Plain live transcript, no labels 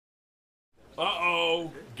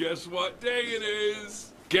Uh-oh, guess what day it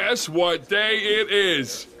is? Guess what day it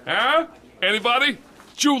is? Huh? Anybody?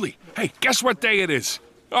 Julie, hey, guess what day it is?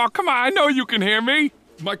 Oh, come on, I know you can hear me.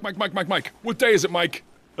 Mike. What day is it, Mike?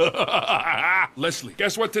 Leslie,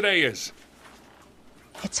 guess what today is?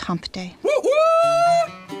 It's hump day.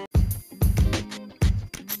 Woo-hoo!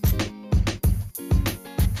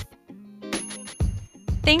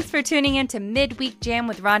 Thanks for tuning in to Midweek Jam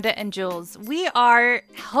with Rhonda and Jules. We are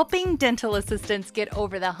helping dental assistants get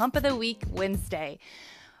over the hump of the week Wednesday.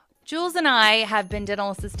 Jules and I have been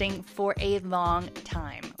dental assisting for a long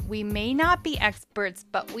time. We may not be experts,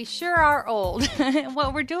 but we sure are old.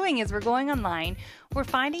 What we're doing is we're going online. We're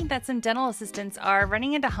finding that some dental assistants are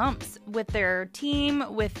running into humps with their team,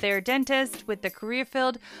 with their dentist, with the career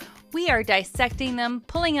field. We are dissecting them,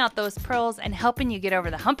 pulling out those pearls, and helping you get over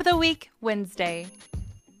the hump of the week Wednesday.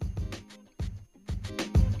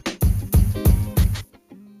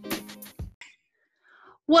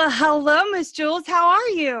 Well, hello, Miss Jules. How are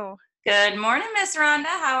you? Good morning, Miss Rhonda.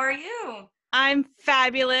 How are you? I'm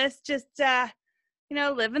fabulous. Just,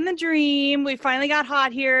 living the dream. We finally got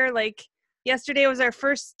hot here. Like, yesterday was our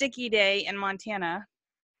first sticky day in Montana.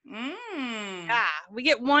 Yeah, we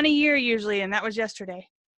get one a year usually, and that was yesterday.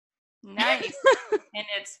 Nice. And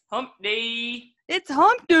it's hump day. It's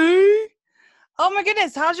hump day. Oh, my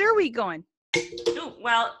goodness. How's your week going? Ooh,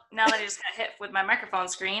 well, now that I just got hit with my microphone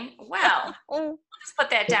screen, well, we'll just put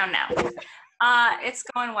that down now. It's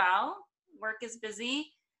going well. Work is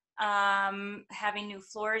busy. Having new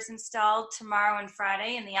floors installed tomorrow and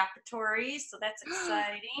Friday in the operatory, so that's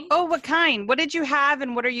exciting. Oh, what kind? What did you have,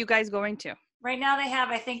 and what are you guys going to? Right now they have,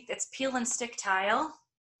 I think it's peel and stick tile,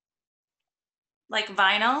 like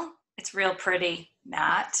vinyl. It's real pretty,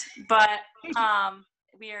 not, but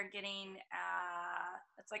we are getting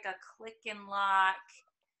it's like a click and lock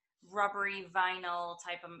rubbery vinyl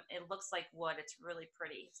type of, it looks like wood. It's really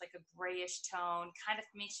pretty. It's like a grayish tone, kind of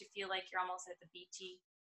makes you feel like you're almost at the beachy.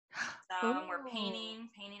 So we're painting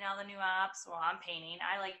all the new ops. Well, I'm painting.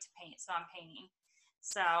 I like to paint, so I'm painting.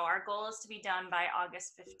 So our goal is to be done by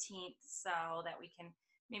August 15th so that we can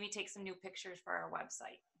maybe take some new pictures for our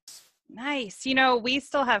website. Nice. We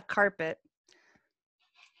still have carpet.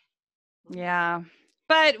 Yeah.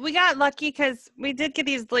 But we got lucky because we did get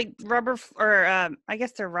these like rubber or I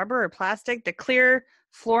guess they're rubber or plastic, the clear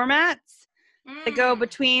floor mats that go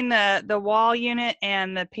between the wall unit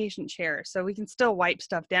and the patient chair. So we can still wipe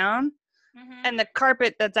stuff down. Mm-hmm. And the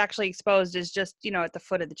carpet that's actually exposed is just, at the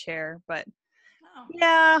foot of the chair. But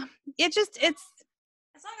yeah, it's as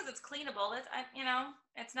long as it's cleanable,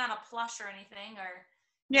 it's not a plush or anything or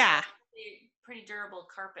pretty durable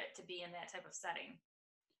carpet to be in that type of setting.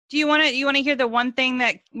 Do you want to hear the one thing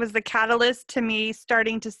that was the catalyst to me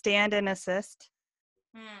starting to stand and assist?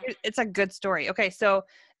 It's a good story. Okay, so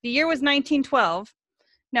the year was 1912.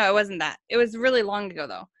 No, it wasn't that. It was really long ago,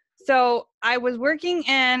 though. So I was working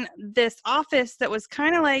in this office that was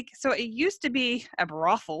kind of like, so it used to be a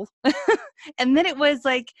brothel, and then it was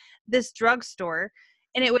like this drugstore,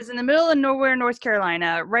 and it was in the middle of nowhere, North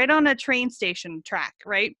Carolina, right on a train station track,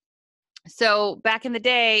 right? So back in the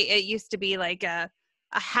day, it used to be like a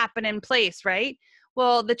happening place, right?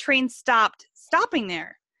 Well, the train stopping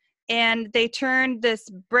there, and they turned this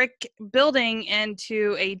brick building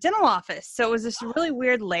into a dental office. So it was this really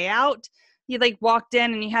weird layout. You like walked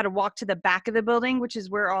in and you had to walk to the back of the building, which is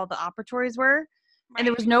where all the operatories were. Right. And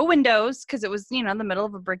there was no windows because it was, in the middle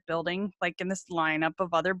of a brick building, like in this lineup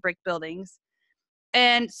of other brick buildings.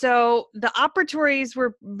 And so the operatories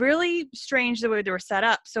were really strange the way they were set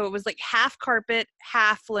up. So it was like half carpet,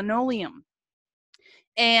 half linoleum.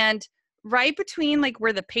 And right between like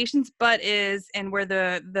where the patient's butt is and where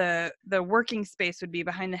the working space would be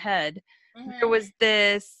behind the head, there was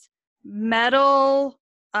this metal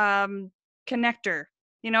connector,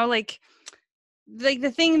 like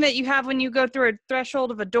the thing that you have when you go through a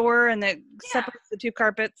threshold of a door and that separates the two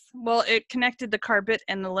carpets. Well, it connected the carpet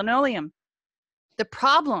and the linoleum. The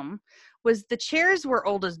problem was the chairs were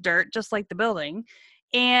old as dirt, just like the building,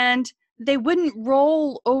 and they wouldn't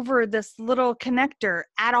roll over this little connector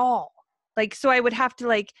at all. Like, so I would have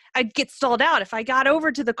to I'd get stalled out. If I got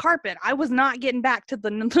over to the carpet, I was not getting back to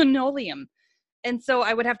the linoleum. And so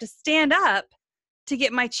I would have to stand up to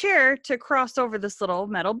get my chair to cross over this little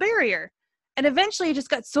metal barrier. And eventually I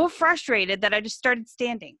just got so frustrated that I just started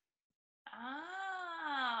standing.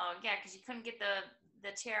 Oh, yeah, because you couldn't get the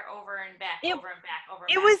chair over and back.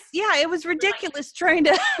 It was ridiculous trying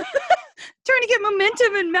to get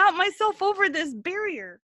momentum and mount myself over this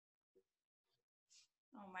barrier.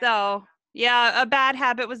 Oh my God. Yeah, a bad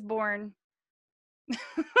habit was born.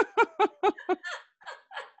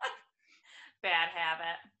 Bad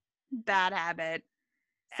habit. Bad habit.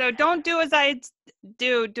 So don't do as I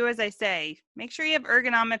do as I say. Make sure you have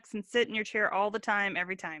ergonomics and sit in your chair all the time,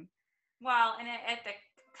 every time. Well, and at the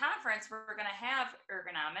conference, we're going to have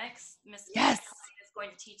ergonomics. Miss Yes. is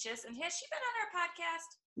going to teach us. And has she been on our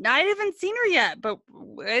podcast? No, I haven't seen her yet, but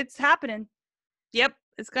it's happening. Yep,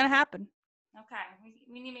 it's going to happen. Okay.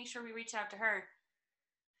 We need to make sure we reach out to her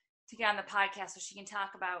to get on the podcast so she can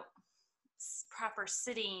talk about proper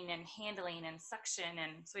sitting and handling and suction,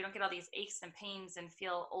 and so we don't get all these aches and pains and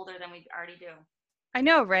feel older than we already do. I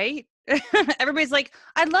know, right? Everybody's like,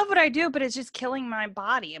 I love what I do, but it's just killing my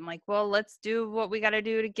body. I'm like, well, let's do what we got to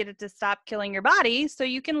do to get it to stop killing your body so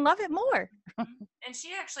you can love it more. And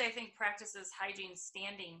she actually, I think, practices hygiene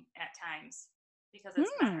standing at times because it's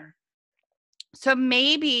better. So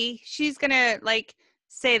maybe she's going to like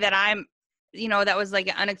say that I'm, that was like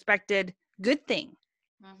an unexpected good thing.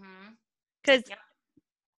 Because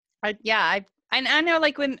I know,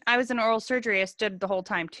 like when I was in oral surgery, I stood the whole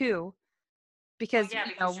time too, because we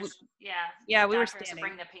were standing. To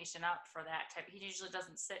bring the patient up for that type. He usually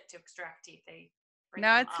doesn't sit to extract teeth.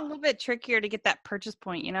 It's a little bit trickier to get that purchase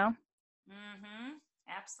point,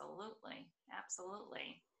 Absolutely.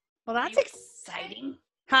 Well, that's exciting,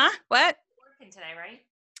 huh? What? Working today, right?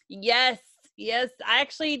 Yes. I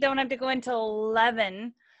actually don't have to go until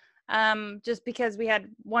 11. Just because we had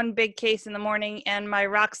one big case in the morning and my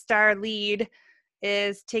rock star lead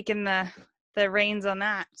is taking the reins on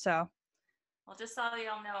that. So, well, just so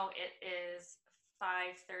y'all know, it is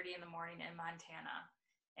 5:30 in the morning in Montana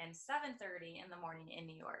and 7:30 in the morning in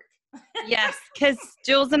New York. Yes, because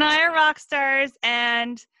Jules and I are rock stars,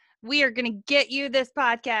 and we are going to get you this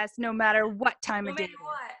podcast no matter what time of day. No matter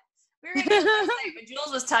what. We were going to get it, but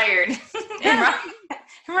Jules was tired. And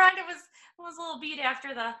Rhonda was a little beat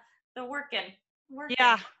after the working.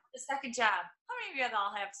 Yeah. The second job. How many of you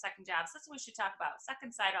all have second jobs? That's what we should talk about.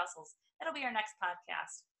 Second side hustles. That'll be our next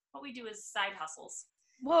podcast. What we do is side hustles.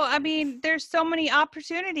 Well, I mean, there's so many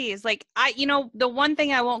opportunities. Like the one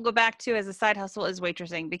thing I won't go back to as a side hustle is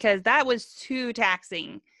waitressing, because that was too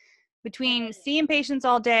taxing. Between seeing patients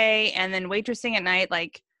all day and then waitressing at night,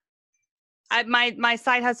 like my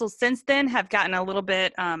side hustles since then have gotten a little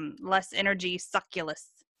bit less energy succubus.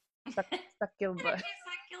 Succubus.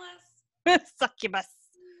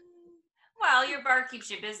 Well, your bar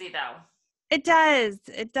keeps you busy, though. It does.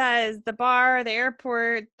 The bar, the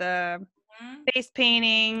airport, the face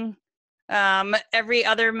painting, every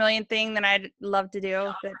other million thing that I'd love to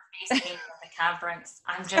do. Face painting at the conference.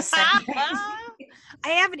 I'm just saying. I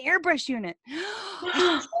have an airbrush unit.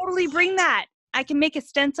 I should totally bring that. I can make a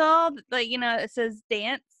stencil, like, it says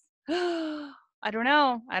dance. I don't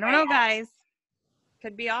know, guys.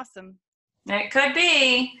 Could be awesome. It could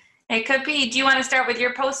be. Do you want to start with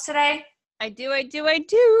your post today? I do. Okay.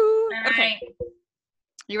 Right.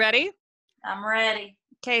 You ready? I'm ready.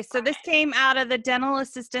 Okay, so this came out of the Dental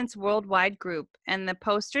Assistants Worldwide group, and the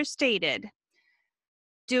poster stated,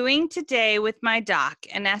 doing today with my doc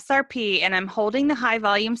an SRP, and I'm holding the high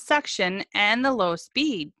volume suction and the low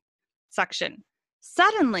speed suction.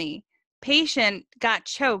 Suddenly, patient got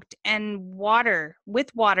choked and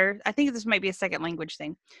with water, I think this might be a second language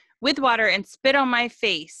thing, with water and spit on my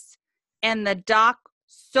face. And the doc,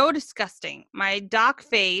 so disgusting. My doc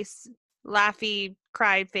face, laughy,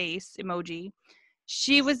 cry face emoji.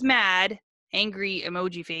 She was mad, angry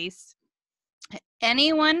emoji face.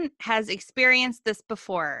 Anyone has experienced this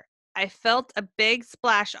before. I felt a big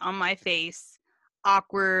splash on my face,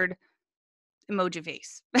 awkward emoji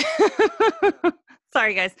face.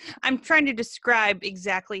 Sorry, guys. I'm trying to describe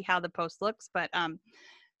exactly how the post looks, but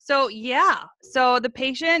so the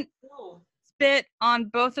patient spit on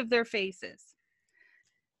both of their faces.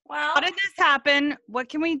 Well, how did this happen? What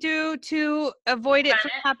can we do to avoid it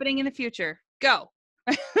from happening in the future? Go.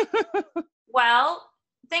 Well,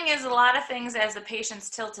 thing is, a lot of things as the patient's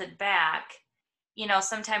tilted back,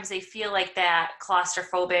 sometimes they feel like that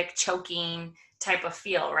claustrophobic, choking type of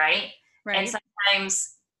feel, right? And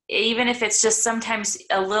sometimes, even if it's just sometimes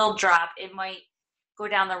a little drop, it might go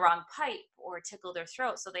down the wrong pipe or tickle their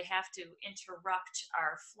throat. So they have to interrupt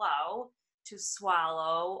our flow to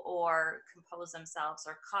swallow or compose themselves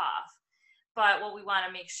or cough. But what we want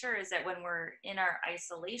to make sure is that when we're in our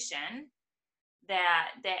isolation,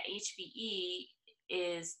 that HVE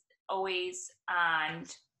is always on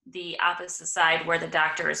the opposite side where the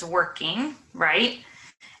doctor is working, right?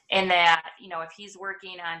 And that, if he's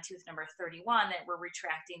working on tooth number 31, that we're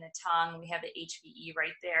retracting the tongue, we have the HVE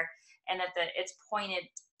right there, and that it's pointed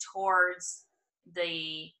towards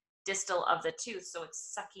the distal of the tooth, so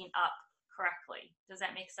it's sucking up correctly. Does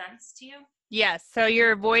that make sense to you? Yes. So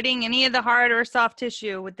you're avoiding any of the hard or soft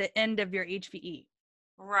tissue with the end of your HVE.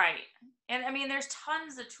 Right. And I mean, there's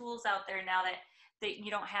tons of tools out there now that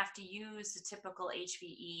you don't have to use the typical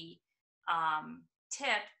HVE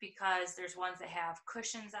tip, because there's ones that have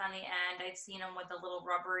cushions on the end. I've seen them with the little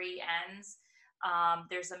rubbery ends.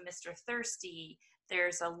 There's a Mr. Thirsty.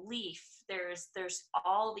 There's a Leaf. There's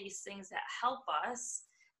all these things that help us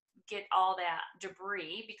get all that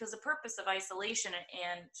debris, because the purpose of isolation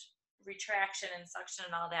and retraction and suction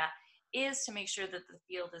and all that is to make sure that the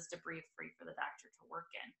field is debris free for the doctor to work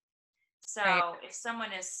in. So Right. if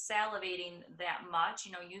someone is salivating that much,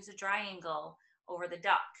 use a dry angle over the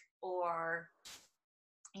duct, or,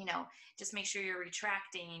 just make sure you're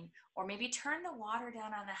retracting, or maybe turn the water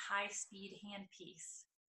down on the high speed handpiece.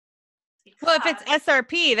 Well, if it's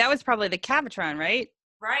SRP, that was probably the Cavitron, right?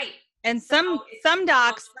 Right. And So some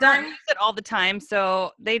docs don't use it all the time,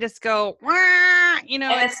 so they just go, "Wah," And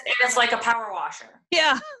it's like a power washer.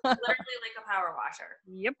 Yeah. Literally like a power washer.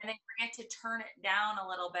 Yep. And they forget to turn it down a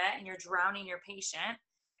little bit, and you're drowning your patient.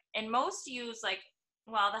 And most use the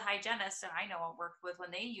hygienists that I know I worked with,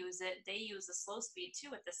 when they use it, they use the slow speed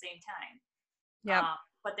too at the same time. Yeah.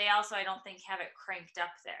 But they also, I don't think, have it cranked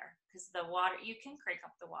up there, because the water, you can crank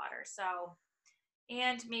up the water. So,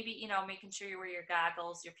 and maybe, making sure you wear your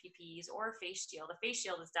goggles, your PPEs, or a face shield. A face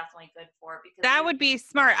shield is definitely good for it, because That would be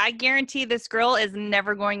smart. I guarantee this girl is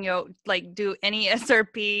never going to do any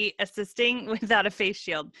SRP assisting without a face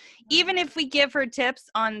shield. Even if we give her tips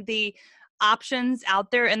on the options out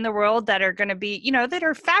there in the world that are going to be, that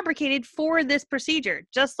are fabricated for this procedure,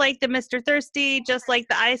 just like the Mr. Thirsty, just like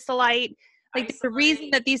the Isolite. There's a reason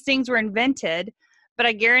that these things were invented, but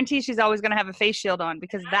I guarantee she's always going to have a face shield on,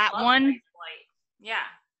 because that one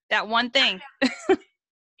thing.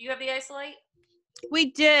 You have the Isolite?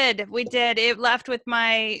 We did. It left with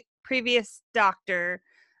my previous doctor.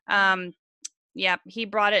 He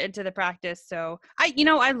brought it into the practice. So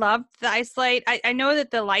I loved the Isolite. I know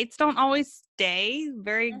that the lights don't always stay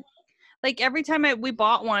very, every time we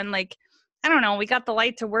bought one, I don't know, we got the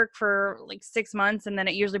light to work for 6 months, and then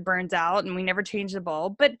it usually burns out, and we never change the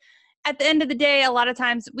bulb. But at the end of the day, a lot of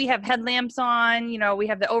times we have headlamps on, we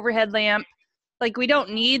have the overhead lamp. We don't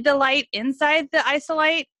need the light inside the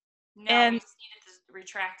Isolite. No, we just need it to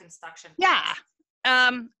retract and suction. Yeah.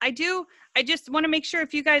 I just want to make sure,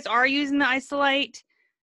 if you guys are using the Isolite,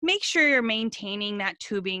 make sure you're maintaining that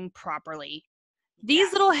tubing properly.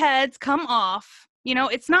 These little heads come off.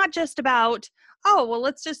 It's not just about,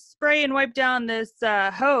 let's just spray and wipe down this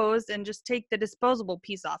hose and just take the disposable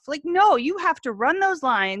piece off. No, you have to run those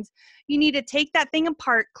lines. You need to take that thing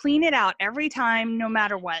apart, clean it out every time, no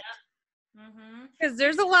matter what. Because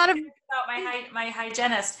there's a lot of my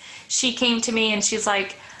hygienist. She came to me and she's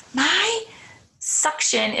like, my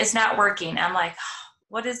suction is not working. I'm like,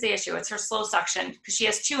 what is the issue? It's her slow suction, because she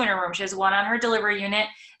has 2 in her room. She has one on her delivery unit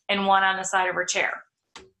and one on the side of her chair.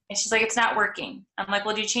 And she's like, it's not working. I'm like,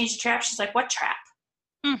 well, do you change the trap? She's like, what trap?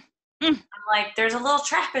 I'm like, there's a little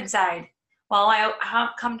trap inside. Well, I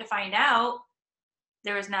come to find out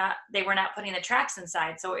they were not putting the traps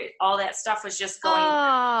inside. So all that stuff was just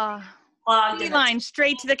going plugged. Line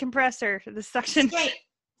straight to the compressor, the suction.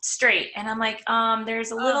 Straight. And I'm like,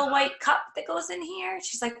 there's a little white cup that goes in here.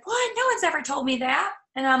 She's like, what? No one's ever told me that.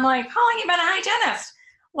 And I'm like, how long you been a hygienist?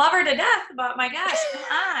 Love her to death, but my gosh,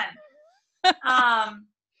 come on.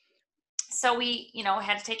 So we,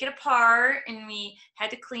 had to take it apart, and we had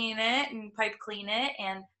to clean it and pipe clean it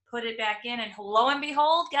and put it back in. And lo and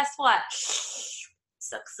behold, guess what?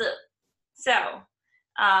 Sucks up. So,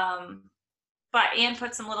 and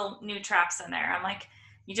put some little new traps in there. I'm like,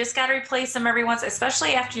 you just got to replace them every once,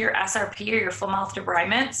 especially after your SRP or your full mouth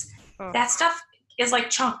debridements. That stuff is like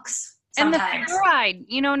chunks sometimes. And the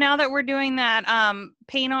fluoride, now that we're doing that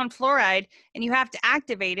paint on fluoride, and you have to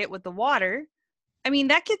activate it with the water, I mean,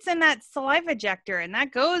 that gets in that saliva ejector, and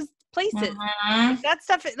that goes places. That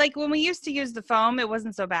stuff, when we used to use the foam, it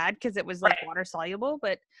wasn't so bad because it was water soluble.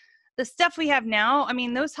 But the stuff we have now, I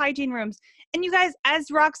mean, those hygiene rooms, and you guys, as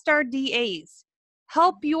Rockstar DAs,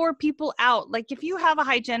 help your people out. If you have a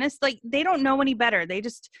hygienist, they don't know any better. They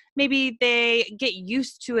just, maybe they get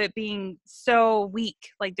used to it being so weak,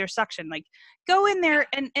 their suction. Go in there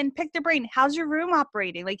and pick their brain. How's your room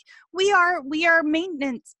operating? We are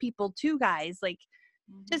maintenance people too, guys.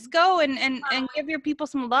 Just go and give your people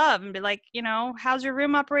some love and be like, how's your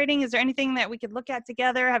room operating? Is there anything that we could look at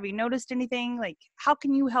together? Have you noticed anything? How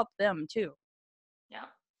can you help them too? Yeah.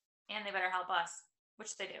 And they better help us,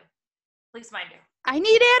 which they do. At least mine do. I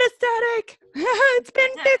need anesthetic. It's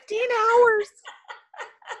been 15 hours.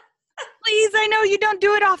 Please, I know you don't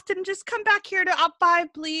do it often. Just come back here to Op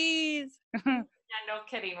 5, please. Yeah, no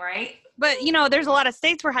kidding, right? But, there's a lot of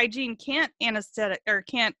states where hygiene can't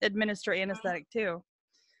administer anesthetic too.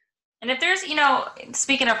 And if there's,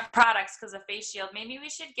 speaking of products, because of face shield, maybe we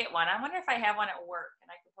should get one. I wonder if I have one at work and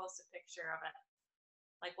I could post a picture of it,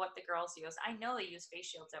 like what the girls use. I know they use face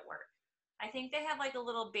shields at work. I think they have like a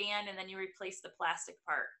little band and then you replace the plastic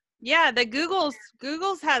part. Yeah, the Google's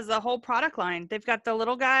has a whole product line. They've got the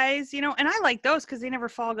little guys, and I like those because they never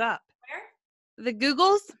fog up. Where? The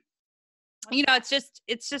Google's, What's that?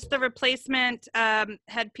 it's just the replacement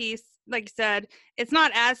headpiece. Like I said, it's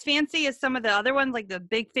not as fancy as some of the other ones, like the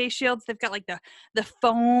big face shields. They've got like the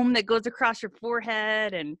foam that goes across your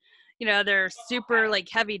forehead, and they're super like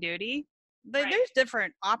heavy duty. But Right. there's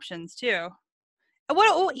different options too.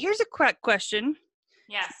 Here's a quick question.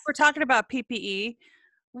 Yes. We're talking about PPE.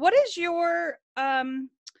 What is your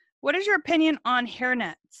opinion on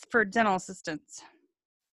hairnets for dental assistants?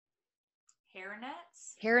 Hair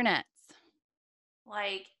nets? Hair nets.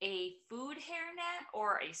 Like a food hairnet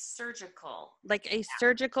or a surgical? Like a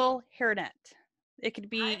surgical hairnet. It could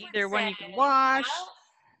be I would either one you say, can wash. well,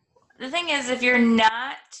 the thing is, if you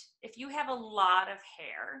have a lot of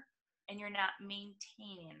hair and you're not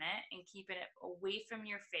maintaining it and keeping it away from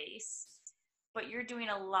your face, but you're doing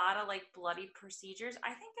a lot of like bloody procedures, I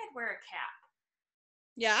think I'd wear a cap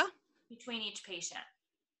Yeah. between each patient.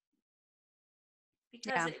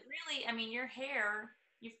 Because Yeah. it really, I mean, your hair,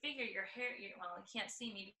 you figure your hair, well, you can't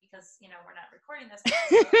see me because, we're not recording this,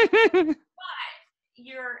 but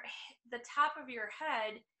the top of your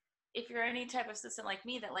head, if you're any type of assistant like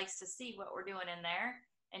me that likes to see what we're doing in there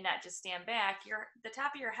and not just stand back, the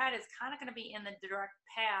top of your head is kind of going to be in the direct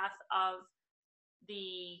path of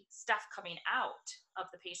the stuff coming out of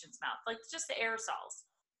the patient's mouth, like just the aerosols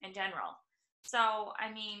in general. So,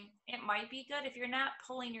 I mean, it might be good if you're not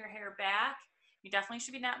pulling your hair back. You definitely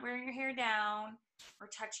should be not wearing your hair down or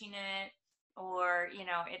touching it, or,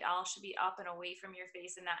 it all should be up and away from your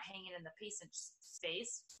face and not hanging in the patient's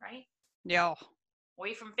space, right? Yeah.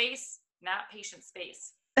 Away from face, not patient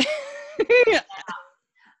space. Yeah.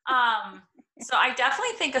 So I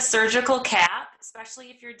definitely think a surgical cap,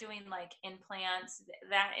 especially if you're doing like implants,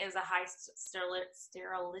 that is a high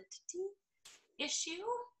sterility issue,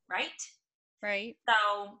 right? Right.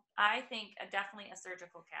 So I think definitely a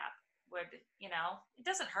surgical cap would, it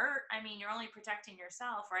doesn't hurt. I mean, you're only protecting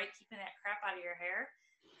yourself, right? Keeping that crap out of your hair.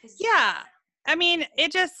 Yeah. I mean,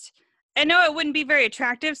 I know it wouldn't be very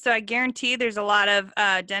attractive, so I guarantee there's a lot of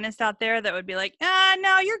dentists out there that would be like,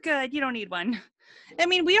 no, you're good. You don't need one. I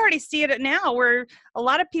mean, we already see it now where a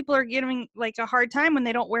lot of people are getting like a hard time when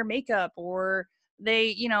they don't wear makeup, or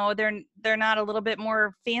they, they're not a little bit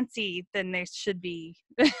more fancy than they should be,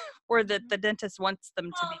 or that the dentist wants them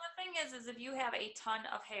to Well, be. the thing is if you have a ton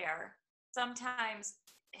of hair, sometimes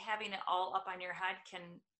having it all up on your head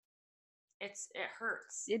it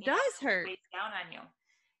hurts. It does hurt. It weighs down on you.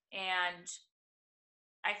 And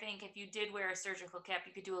I think if you did wear a surgical cap,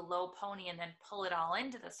 you could do a low pony and then pull it all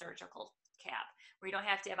into the surgical cap, where you don't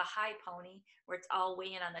have to have a high pony where it's all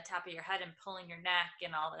weighing on the top of your head and pulling your neck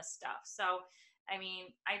and all this stuff. So, I mean,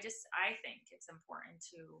 I think it's important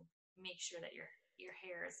to make sure that your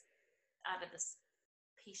hair is out of this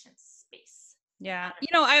patient's space. Yeah.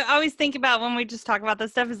 I always think about when we just talk about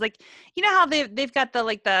this stuff is like, how they've got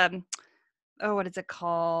the oh, what is it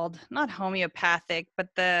called? Not homeopathic,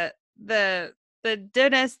 but the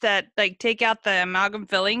dentists that like take out the amalgam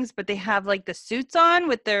fillings, but they have like the suits on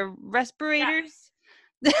with their respirators.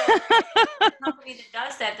 Yeah. The company that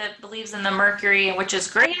does that believes in the mercury, which is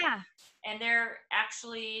great. Yeah. And they're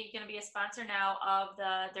actually going to be a sponsor now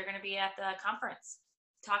they're going to be at the conference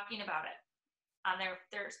talking about it on their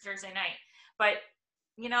Thursday night. But,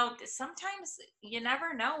 sometimes you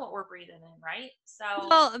never know what we're breathing in, right? So,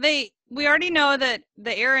 well, we already know that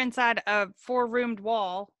the air inside a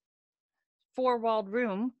four-walled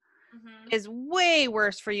room is way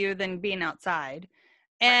worse for you than being outside.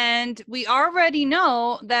 And we already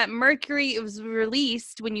know that mercury was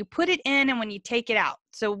released when you put it in and when you take it out.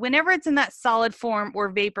 So whenever it's in that solid form or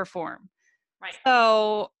vapor form. Right.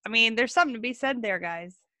 So, I mean, there's something to be said there,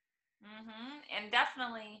 guys. And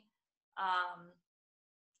definitely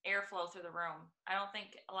airflow through the room. I don't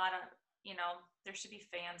think a lot of, there should be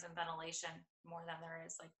fans and ventilation more than there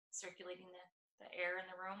is like circulating the air in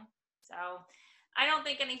the room. So I don't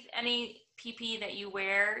think any PP that you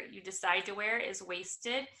decide to wear is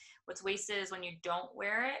wasted. What's wasted is when you don't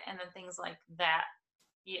wear it, and then things like that,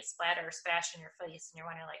 you get splatter or splash in your face, and you're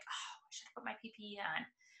wondering like, oh, I should have put my PPE on.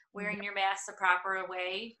 Wearing your mask the proper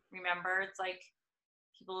way. Remember, it's like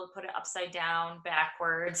people put it upside down,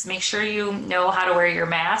 backwards. Make sure you know how to wear your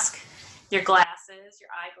mask, your glasses,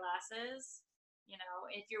 your eyeglasses.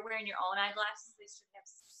 If you're wearing your own eyeglasses, they should have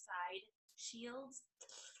side shields.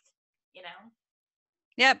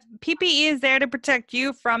 Yep. PPE is there to protect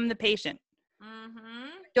you from the patient. Mm-hmm.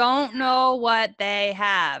 Don't know what they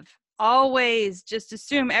have. Always just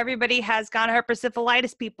assume everybody has gonorrhea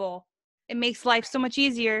syphilitis, people. It makes life so much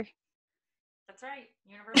easier. That's right.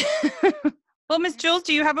 Universal. Well, Miss Jules,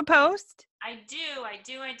 do you have a post? I do.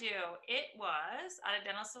 It was on a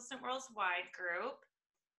Dental Assistant Worldwide group.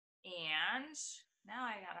 And now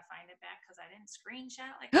I gotta find it back because I didn't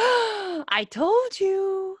screenshot like I told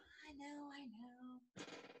you. I know.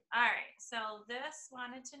 All right. So this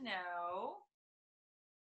wanted to know.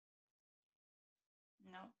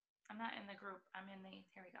 No, I'm not in the group. I'm in the,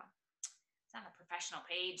 here we go. It's on the professional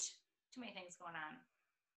page. Too many things going on.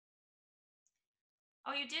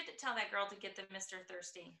 Oh, you did tell that girl to get the Mr.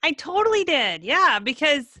 Thirsty. I totally did. Yeah,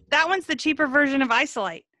 because that one's the cheaper version of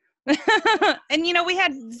Isolite. And you know, we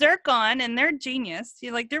had Zircon and they're genius.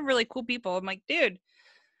 They're really cool people. I'm like, dude,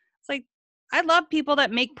 it's like, I love people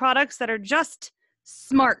that make products that are just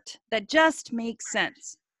smart, that just make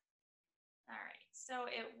sense. All right. So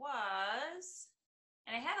it was,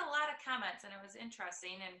 and it had a lot of comments and it was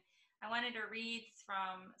interesting. And I wanted to read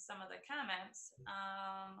from some of the comments.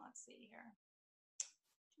 Let's see here.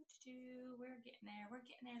 We're getting there,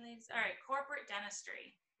 ladies. All right, corporate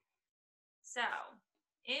dentistry. So,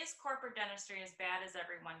 is corporate dentistry as bad as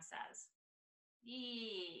everyone says?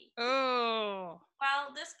 Yee. Oh.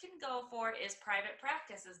 Well, this can go for, is private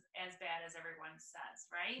practice as bad as everyone says,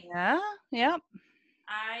 right? Yeah, yep.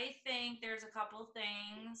 I think there's a couple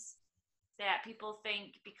things that people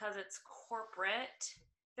think because it's corporate.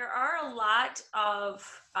 There are a lot of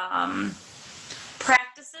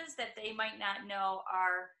practices that they might not know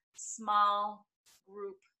are small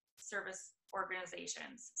group service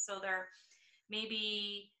organizations. So they're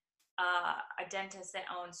maybe a dentist that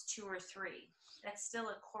owns 2 or 3. That's still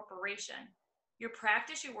a corporation. Your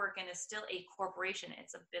practice you work in is still a corporation.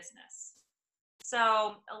 It's a business.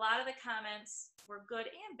 So a lot of the comments were good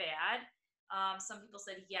and bad. Some people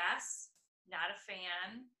said yes, not a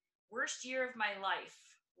fan. Worst year of my life.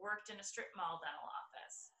 Worked in a strip mall dental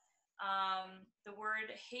office. The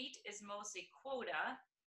word hate is mostly quota.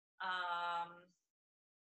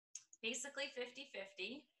 Basically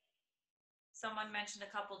 50-50. Someone mentioned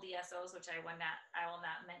a couple DSOs, which I will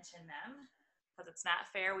not mention them because it's not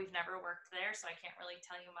fair. We've never worked there, so I can't really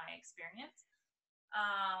tell you my experience.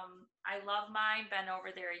 I love mine. Been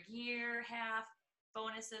over there a year, half.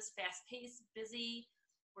 Bonuses, fast paced, busy.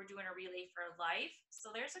 We're doing a relay for life. So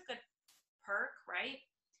there's a good perk, right?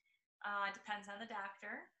 It depends on the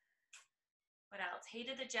doctor. What else?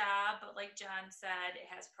 Hated the job, but like John said, it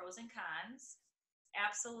has pros and cons.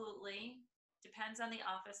 Absolutely. Depends on the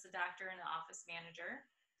office, the doctor, and the office manager.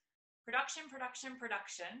 Production.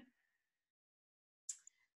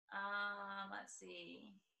 Let's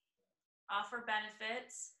see. Offer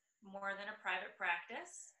benefits more than a private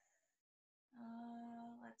practice.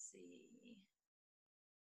 Let's see.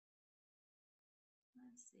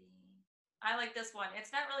 I like this one.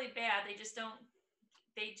 It's not really bad. They just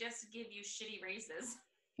give you shitty raises.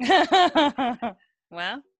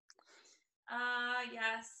 Well.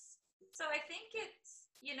 Yes. So I think it's,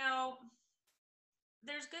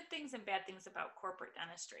 there's good things and bad things about corporate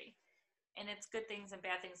dentistry. And it's good things and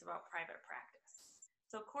bad things about private practice.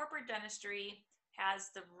 So corporate dentistry has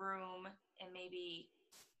the room and maybe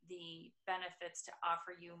the benefits to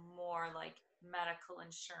offer you more like medical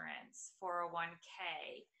insurance,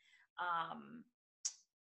 401k,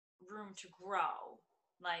 room to grow.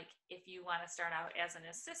 Like if you want to start out as an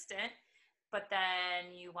assistant, but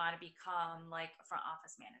then you want to become like a front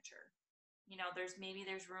office manager.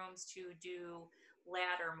 There's rooms to do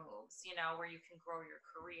ladder moves, where you can grow your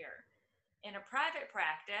career. In a private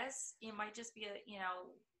practice, you might just be a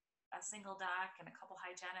single doc and a couple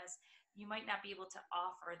hygienists. You might not be able to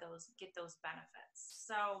get those benefits.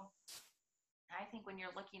 So I think when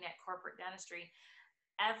you're looking at corporate dentistry,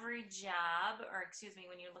 when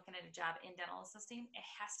you're looking at a job in dental assisting, it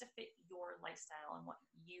has to fit your lifestyle and what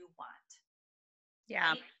you want.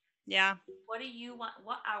 Yeah. Right? Yeah. What do you want?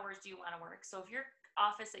 What hours do you want to work? So if your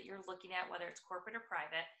office that you're looking at, whether it's corporate or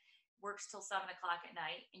private, works till 7 o'clock at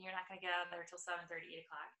night and you're not going to get out of there till 7:30, 8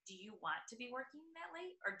 o'clock, do you want to be working that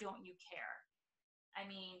late or don't you care? I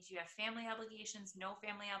mean, do you have family obligations? No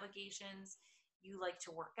family obligations? You like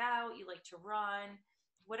to work out? You like to run?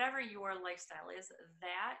 Whatever your lifestyle is,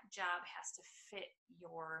 that job has to fit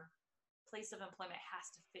your place of employment,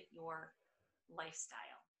 has to fit your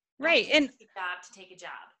lifestyle. Right. Don't take a job to take a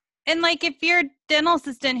job. And like if you're a dental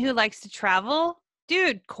assistant who likes to travel,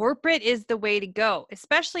 dude, corporate is the way to go,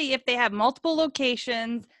 especially if they have multiple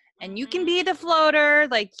locations and you can be the floater.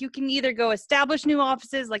 Like you can either go establish new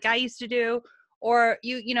offices like I used to do, or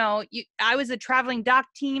I was a traveling doc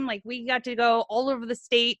team. Like we got to go all over the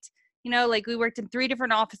state, like we worked in 3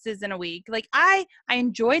 different offices in a week. Like I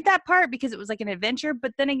enjoyed that part because it was like an adventure,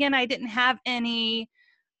 but then again, I didn't have any,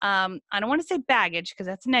 I don't want to say baggage because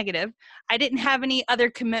that's negative. I didn't have any other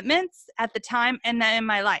commitments at the time and then in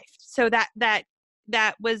my life. So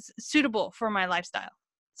that was suitable for my lifestyle.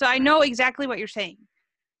 So I know exactly what you're saying.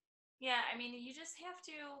 Yeah, I mean, you just have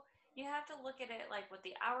to look at it like what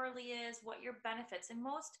the hourly is, what your benefits, and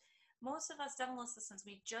most of us dental assistants,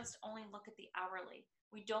 we just only look at the hourly.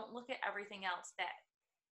 We don't look at everything else that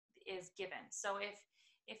is given. So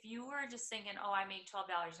if you were just thinking, oh, I make $12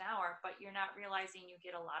 an hour, but you're not realizing you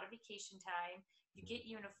get a lot of vacation time, you get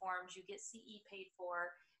uniforms, you get CE paid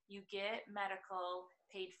for, you get medical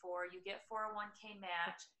paid for, you get 401k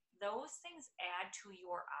match, those things add to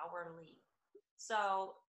your hourly.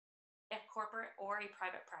 So a corporate or a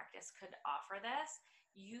private practice could offer this.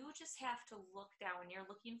 You just have to look down when you're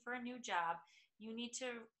looking for a new job. You need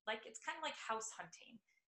to, like, it's kind of like house hunting.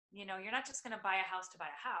 You're not just going to buy a house to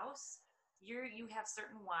buy a house. You have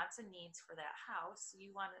certain wants and needs for that house.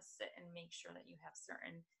 You want to sit and make sure that you have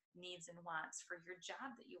certain needs and wants for your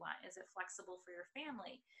job that you want. Is it flexible for your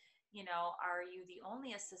family? Are you the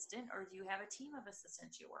only assistant, or do you have a team of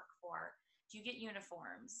assistants you work for? Do you get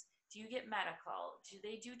uniforms? Do you get medical? Do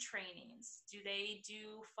they do trainings? Do they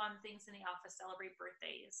do fun things in the office, celebrate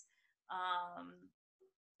birthdays?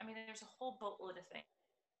 I mean, there's a whole boatload of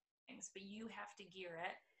things, but you have to gear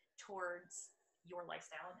it towards your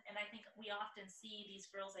lifestyle. And I think we often see these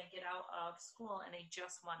girls that get out of school and they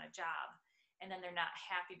just want a job, and then they're not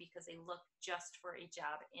happy because they look just for a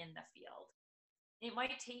job in the field. It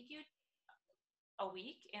might take you a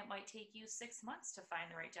week, it might take you 6 months to find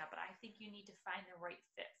the right job, but I think you need to find the right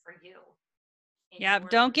fit for you. Yeah,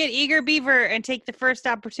 don't get eager beaver and take the first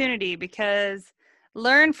opportunity, because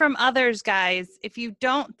learn from others, guys. If you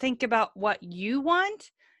don't think about what you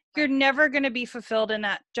want, you're never going to be fulfilled in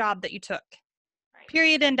that job that you took. Right.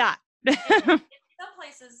 Period and dot. In some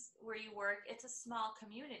places where you work, it's a small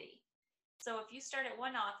community. So if you start at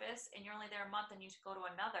one office and you're only there a month and you go to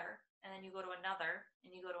another, and then you go to another, and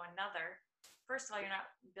you go to another, first of all, you're not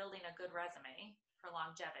building a good resume for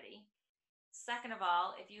longevity. Second of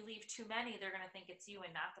all, if you leave too many, they're going to think it's you and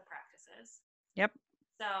not the practices. Yep.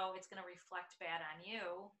 So it's going to reflect bad on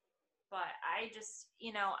you. But I just,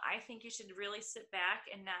 I think you should really sit back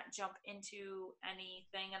and not jump into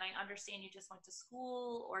anything. And I understand you just went to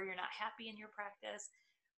school or you're not happy in your practice,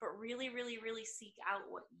 but really, really, really seek out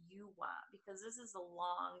what you want, because this is a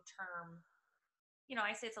long-term,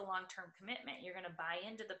 I say it's a long-term commitment. You're going to buy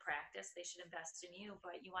into the practice. They should invest in you,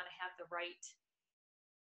 but you want to have the right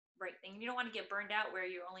thing. You don't want to get burned out where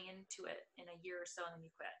you're only into it in a year or so and then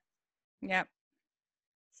you quit. Yep.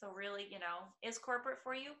 So really, is corporate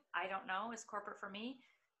for you? I don't know. Is corporate for me?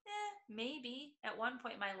 Maybe at one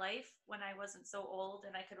point in my life when I wasn't so old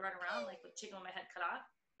and I could run around like with chicken with my head cut off.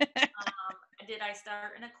 Did I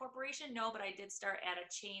start in a corporation? No, but I did start at a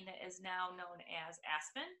chain that is now known as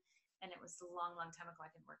Aspen. And it was a long, long time ago. I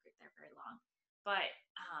didn't work there very long. But,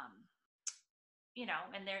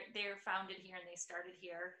 and they're founded here and they started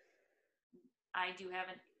here. I do have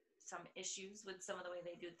some issues with some of the way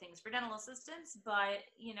they do things for dental assistants, but,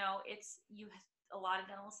 a lot of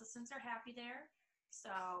dental assistants are happy there.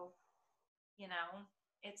 So,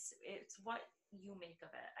 it's what you make of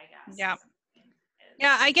it, I guess. Yeah.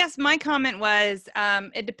 Yeah, I guess my comment was,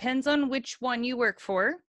 it depends on which one you work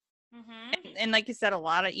for. Mm-hmm. And like you said, a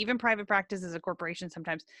lot of even private practice is a corporation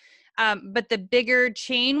sometimes. But the bigger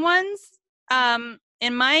chain ones,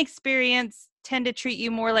 in my experience, tend to treat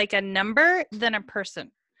you more like a number than a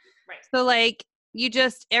person. Right. So like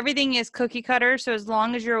everything is cookie cutter. So as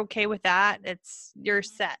long as you're okay with that, you're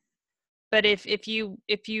set. But if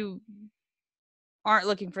you aren't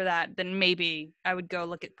looking for that, then maybe I would go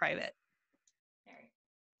look at private.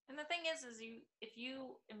 And the thing is if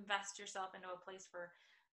you invest yourself into a place for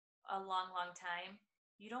a long, long time,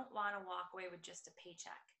 you don't want to walk away with just a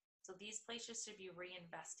paycheck. So these places should be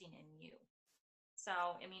reinvesting in you.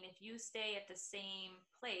 So, I mean, if you stay at the same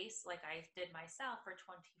place, like I did myself for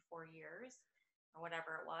 24 years or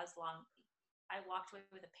whatever it was, I walked away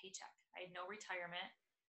with a paycheck. I had no retirement,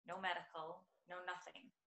 no medical, no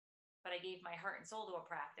nothing. But I gave my heart and soul to a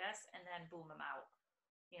practice, and then boom, I'm out.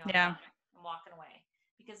 Yeah. I'm walking away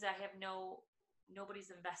because I have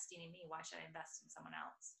nobody's investing in me. Why should I invest in someone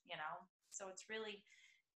else? So it's really,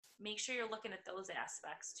 make sure you're looking at those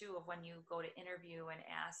aspects too of when you go to interview and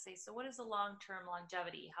say, so what is the long-term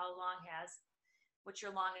longevity? What's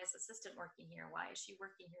your longest assistant working here? Why is she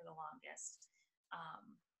working here the longest?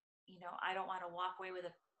 I don't want to walk away with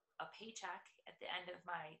a a paycheck at the end of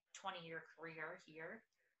my 20-year career here.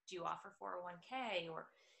 Do you offer 401k? Or,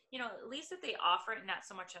 at least if they offer it, not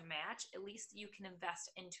so much a match, at least you can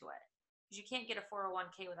invest into it. Because you can't get a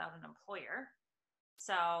 401k without an employer.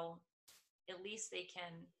 So at least they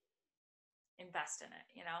can invest in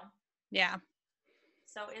it, Yeah.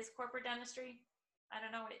 So is corporate dentistry, I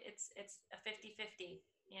don't know, it's a 50-50,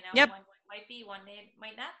 Yep. One might be, one day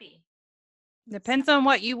might not be. Depends on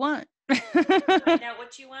what you want. Find out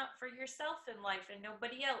what you want for yourself in life and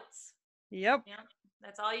nobody else. Yep. Yeah,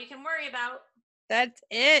 that's all you can worry about. That's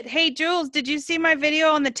it. Hey, Jules, did you see my video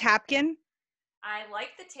on the Tapkin? I like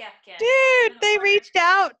the Tapkin. Dude, they reached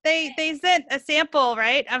out. They sent a sample,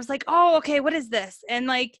 right? I was like, oh, okay, what is this? And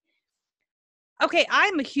like, okay,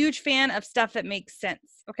 I'm a huge fan of stuff that makes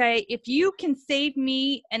sense. Okay. If you can save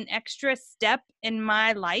me an extra step in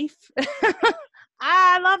my life,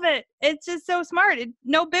 I love it. It's just so smart.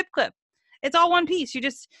 No bib clip. It's all one piece. You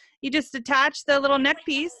just attach the little neck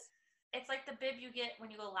piece. It's like the bib you get when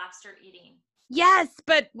you go lobster eating. Yes,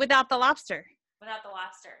 but without the lobster. Without the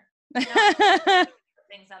lobster.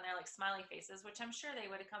 Things on there like smiley faces, which I'm sure they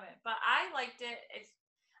would have come in. But I liked it.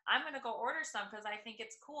 I'm going to go order some because I think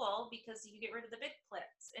it's cool because you get rid of the bib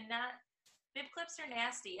clips and bib clips are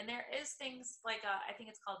nasty. And there is things like, I think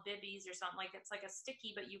it's called Bibbies or something, like it's like a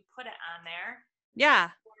sticky, but you put it on there.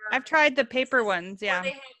 Yeah. I've tried the paper ones. Yeah. Or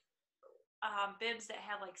they have bibs that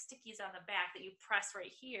have like stickies on the back that you press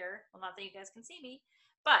right here. Well, not that you guys can see me,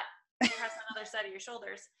 but you press on the other side of your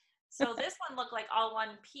shoulders. So this one looked like all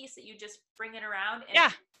one piece that you just bring it around.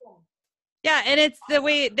 And boom. Yeah, and it's the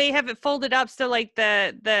way they have it folded up. So like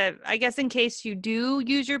the I guess in case you do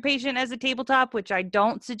use your patient as a tabletop, which I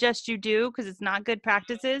don't suggest you do because it's not good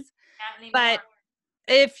practices. But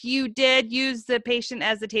if you did use the patient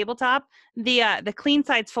as a tabletop, the clean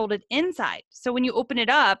side's folded inside. So when you open it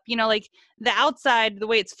up, like the outside, the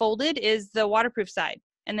way it's folded is the waterproof side.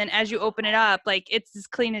 And then as you open it up, like it's as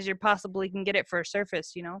clean as you possibly can get it for a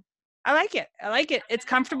surface, I like it. It's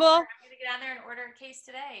comfortable. I'm going to get on there and order a case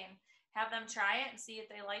today and have them try it and see if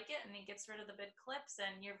they like it, and it gets rid of the bib clips.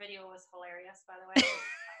 And your video was hilarious, by the way.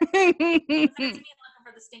 It's looking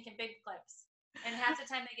for the stinking bib clips, and half the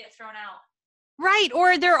time they get thrown out. Right,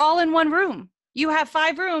 or they're all in one room. You have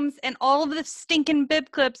 5 rooms, and all of the stinking bib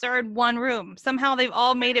clips are in one room. Somehow they've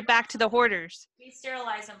all made it back to the hoarders. We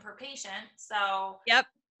sterilize them per patient, so yep.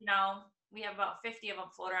 We have about 50 of them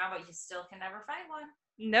float around, but you still can never find one.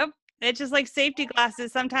 Nope. It's just like safety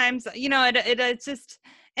glasses. Sometimes, it's just,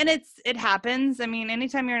 and it happens. I mean,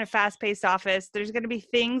 anytime you're in a fast-paced office, there's going to be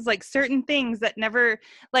things like certain things that never,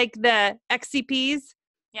 like the XCPs,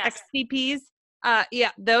 yes. XCPs.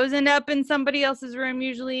 Those end up in somebody else's room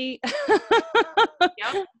usually.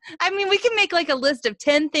 Yep. I mean, we can make like a list of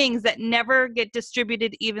 10 things that never get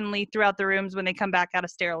distributed evenly throughout the rooms when they come back out of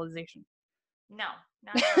sterilization. No,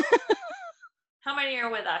 not How many are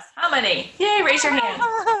with us? How many? Yay, raise your hand.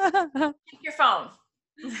 Take your phone.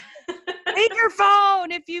 Take your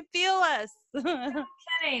phone if you feel us. No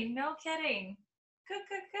kidding.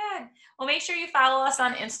 Good. Well, make sure you follow us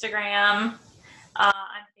on Instagram,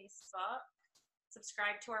 on Facebook.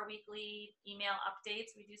 Subscribe to our weekly email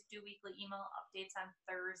updates. We just do weekly email updates on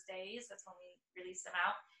Thursdays. That's when we release them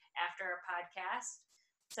out after our podcast.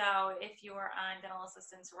 So if you are on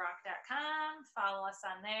dentalassistancerock.com, follow us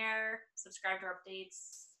on there, subscribe to our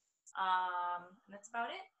updates. And that's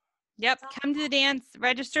about it. Yep. Come to the dance,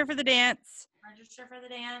 register for the dance.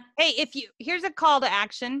 Hey, here's a call to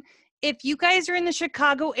action. If you guys are in the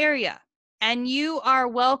Chicago area and you are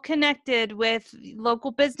well connected with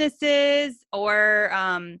local businesses or,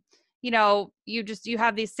 you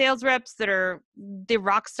have these sales reps that are the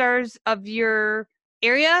rock stars of your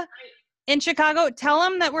area, in Chicago, tell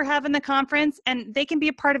them that we're having the conference and they can be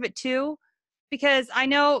a part of it too, because I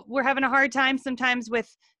know we're having a hard time sometimes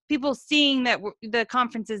with people seeing that the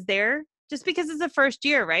conference is there just because it's the first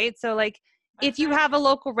year, right? So like if you have a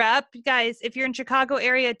local rep, guys, if you're in Chicago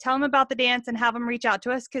area, tell them about the dance and have them reach out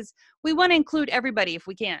to us because we want to include everybody if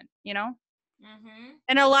we can, Mm-hmm.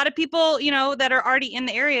 And a lot of people, that are already in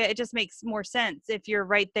the area, it just makes more sense if you're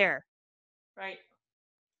right there. Right.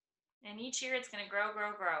 And each year it's going to grow.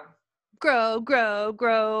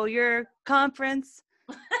 Grow your conference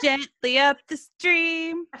gently up the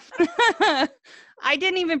stream. I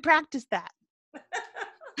didn't even practice that.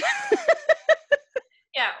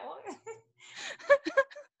 Yeah.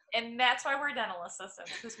 And that's why we're dental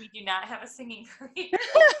assistants, because we do not have a singing career.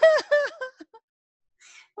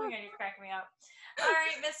 Oh my God, you're cracking me up. All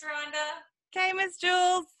right, Miss Rhonda. Okay, Miss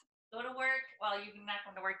Jules. Go to work. Well, you're not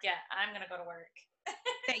going to work yet. I'm going to go to work.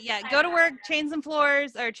 Okay, yeah, go to work, change some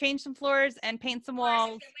floors and paint some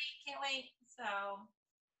walls. Can't wait. So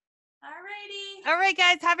Alrighty. All right,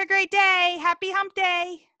 guys, have a great day. Happy hump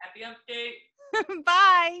day. Happy hump day.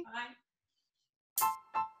 Bye. Bye.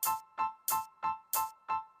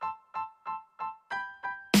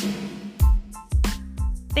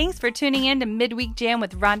 Thanks for tuning in to Midweek Jam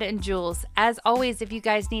with Rhonda and Jules. As always, if you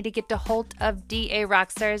guys need to get a hold of DA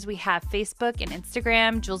Rockstars, we have Facebook and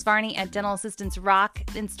Instagram, Jules Varney at Dental Assistants Rock,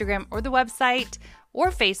 Instagram or the website or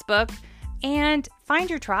Facebook. And find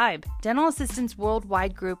your tribe. Dental Assistants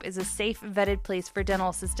Worldwide Group is a safe, vetted place for dental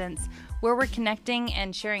assistants where we're connecting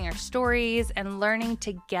and sharing our stories and learning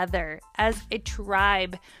together as a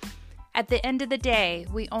tribe. At the end of the day,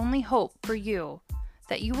 we only hope for you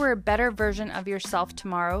that you are a better version of yourself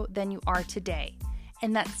tomorrow than you are today.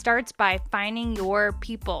 And that starts by finding your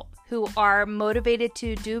people who are motivated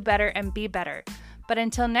to do better and be better. But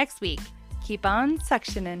until next week, keep on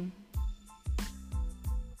suctioning.